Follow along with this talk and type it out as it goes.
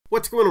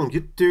What's going on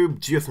YouTube?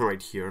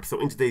 Jailbreak here. So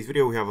in today's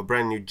video we have a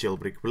brand new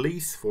jailbreak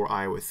release for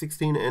iOS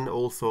 16 and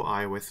also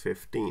iOS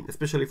 15,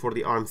 especially for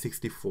the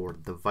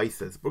arm64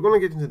 devices. We're gonna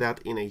get into that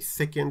in a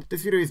second.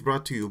 This video is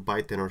brought to you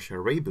by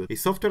Tenorshare Reboot, a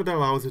software that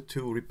allows you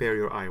to repair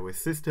your iOS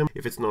system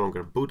if it's no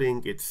longer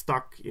booting, it's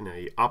stuck in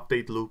a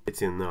update loop,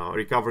 it's in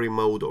recovery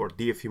mode or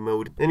DFU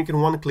mode, then you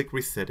can one-click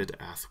reset it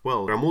as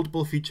well. There are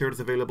multiple features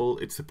available,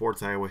 it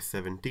supports iOS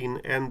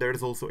 17, and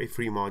there's also a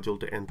free module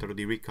to enter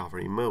the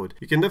recovery mode.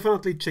 You can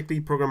definitely check the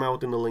program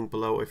out in the link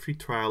below. A free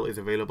trial is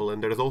available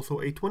and there is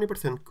also a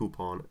 20%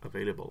 coupon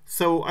available.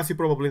 So as you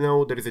probably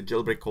know, there is a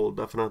jailbreak called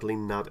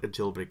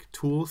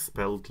Def1nit3lyN0tAJa1lbr3akTool,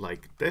 spelled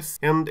like this,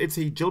 and it's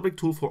a jailbreak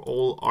tool for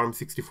all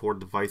arm64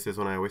 devices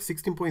on iOS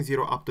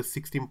 16.0 up to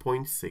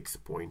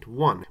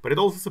 16.6.1, but it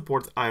also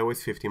supports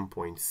iOS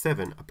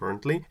 15.7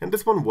 apparently, and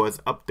this one was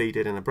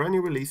updated and a brand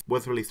new release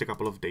was released a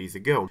couple of days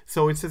ago.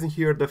 So it says in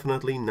here,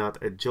 definitely not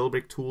a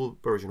jailbreak tool,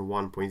 version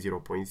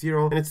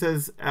 1.0.0, and it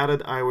says added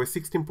iOS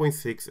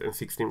 16.6 and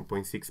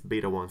 16.6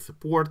 beta 1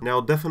 support. Now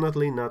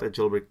definitely not a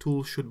jailbreak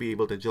tool should be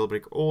able to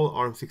jailbreak all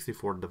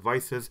arm64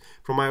 devices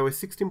from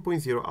iOS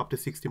 16.0 up to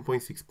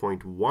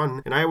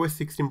 16.6.1 and iOS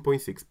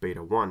 16.6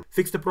 beta 1.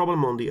 Fix the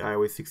problem on the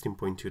iOS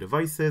 16.2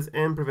 devices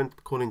and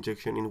prevent code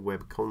injection in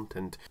web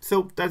content.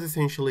 So that's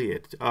essentially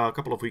it. A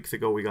couple of weeks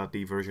ago we got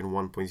the version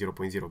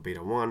 1.0.0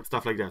 beta 1,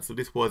 stuff like that. So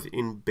this was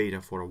in beta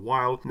for a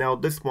while. Now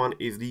this one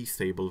is the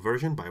stable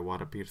version by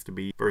what appears to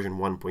be version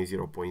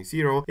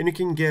 1.0.0, and you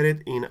can get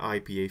it in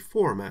IPA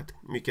format.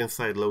 You can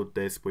sideload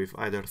this with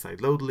either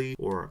sideloadly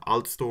or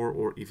altstore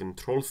or even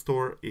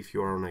trollstore if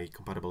you are on a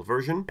compatible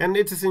version, and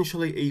it's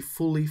essentially a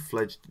fully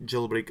fledged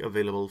jailbreak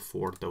available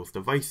for those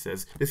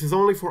devices. This is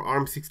only for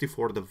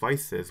arm64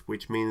 devices,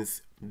 which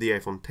means the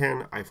iPhone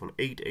X, iPhone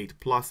 8, 8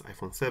 Plus,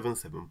 iPhone 7,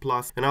 7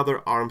 Plus, and other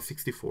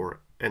arm64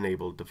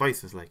 enabled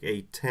devices like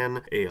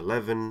A10,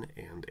 A11,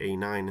 and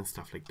A9 and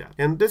stuff like that.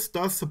 And this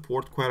does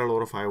support quite a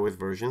lot of iOS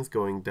versions,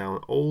 going down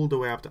all the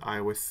way up to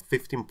iOS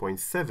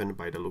 15.7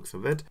 by the looks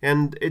of it,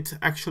 and it's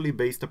actually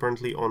based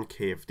apparently on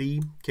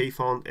KFD,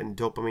 Kfont, and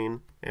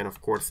Dopamine. And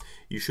of course,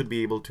 you should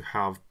be able to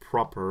have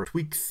proper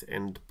tweaks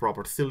and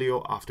proper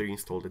Cilio after you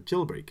install the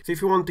jailbreak. So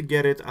if you want to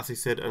get it, as I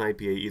said, an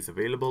IPA is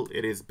available.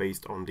 It is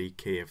based on the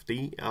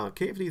KFD.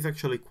 KFD is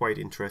actually quite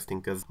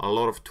interesting because a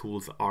lot of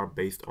tools are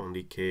based on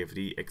the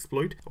KFD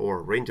exploit,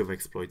 or range of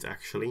exploits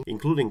actually,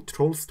 including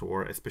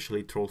Trollstore,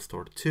 especially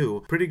Trollstore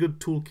 2. Pretty good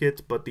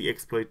toolkit, but the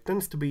exploit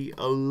tends to be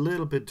a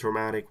little bit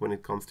dramatic when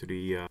it comes to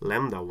the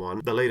Lambda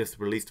one, the latest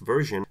released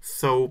version.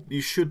 So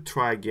you should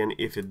try again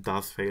if it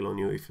does fail on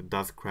you, if it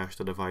does crash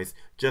the device,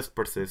 just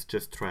persist,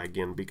 just try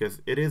again,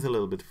 because it is a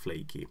little bit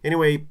flaky.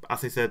 Anyway,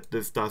 as I said,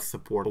 this does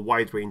support a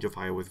wide range of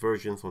iOS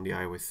versions on the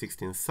iOS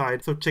 16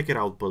 side, so check it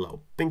out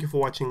below. Thank you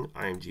for watching,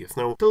 I am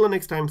GSNow. Till the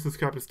next time,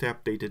 subscribe to stay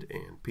updated,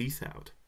 and peace out.